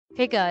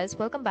Hey guys,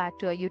 welcome back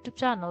to our YouTube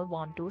channel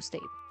Want to Stay.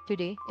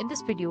 Today in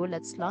this video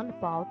let's learn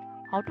about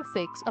how to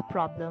fix a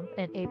problem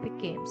in Epic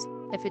Games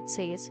if it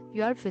says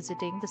you are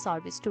visiting the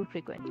service too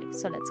frequently.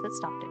 So let's get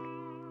started.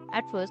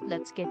 At first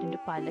let's get into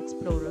File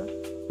Explorer,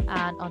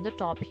 and on the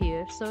top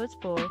here search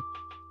for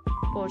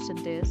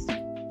percentage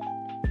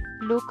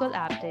local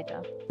app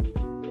data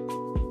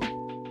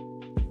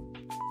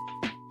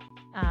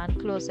and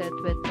close it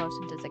with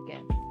percentage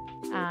again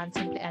and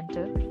simply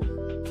enter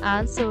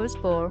and search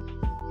for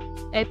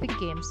Epic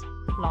Games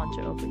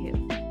launcher over here.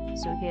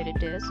 So here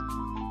it is.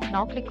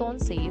 Now click on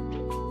saved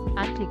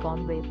and click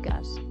on wave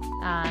gas,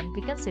 and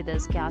we can see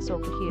this gas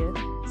over here.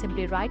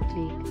 Simply right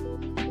click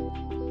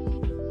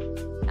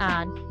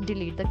and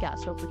delete the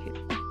gas over here.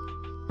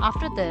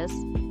 After this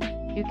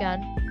you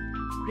can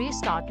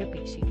restart your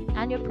PC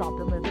and your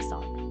problem will be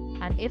solved.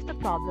 And if the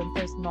problem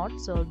is not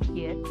solved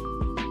yet,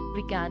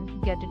 we can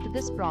get into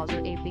this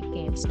browser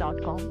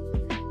epicgames.com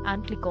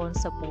and click on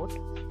support.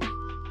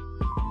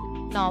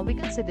 Now we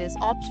can see this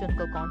option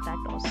called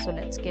contact us, so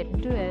let's get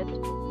into it.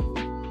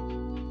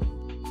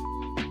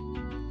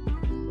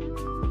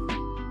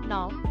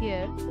 Now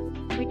here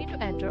we need to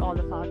enter all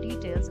of our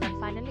details, and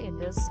finally in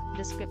this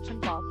description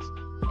box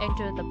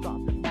enter the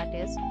problem, that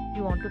is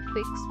you want to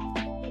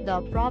fix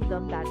the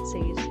problem that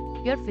says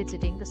you're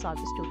visiting the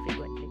service too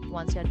frequently.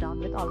 Once you're done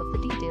with all of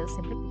the details,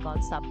 simply click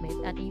on submit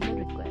an email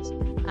request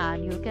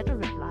and you'll get a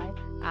reply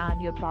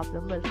and your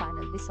problem will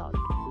finally be solved.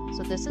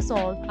 So this is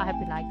all. I hope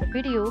you liked the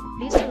video.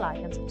 Please do like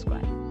and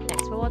subscribe.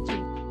 Thanks for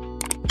watching.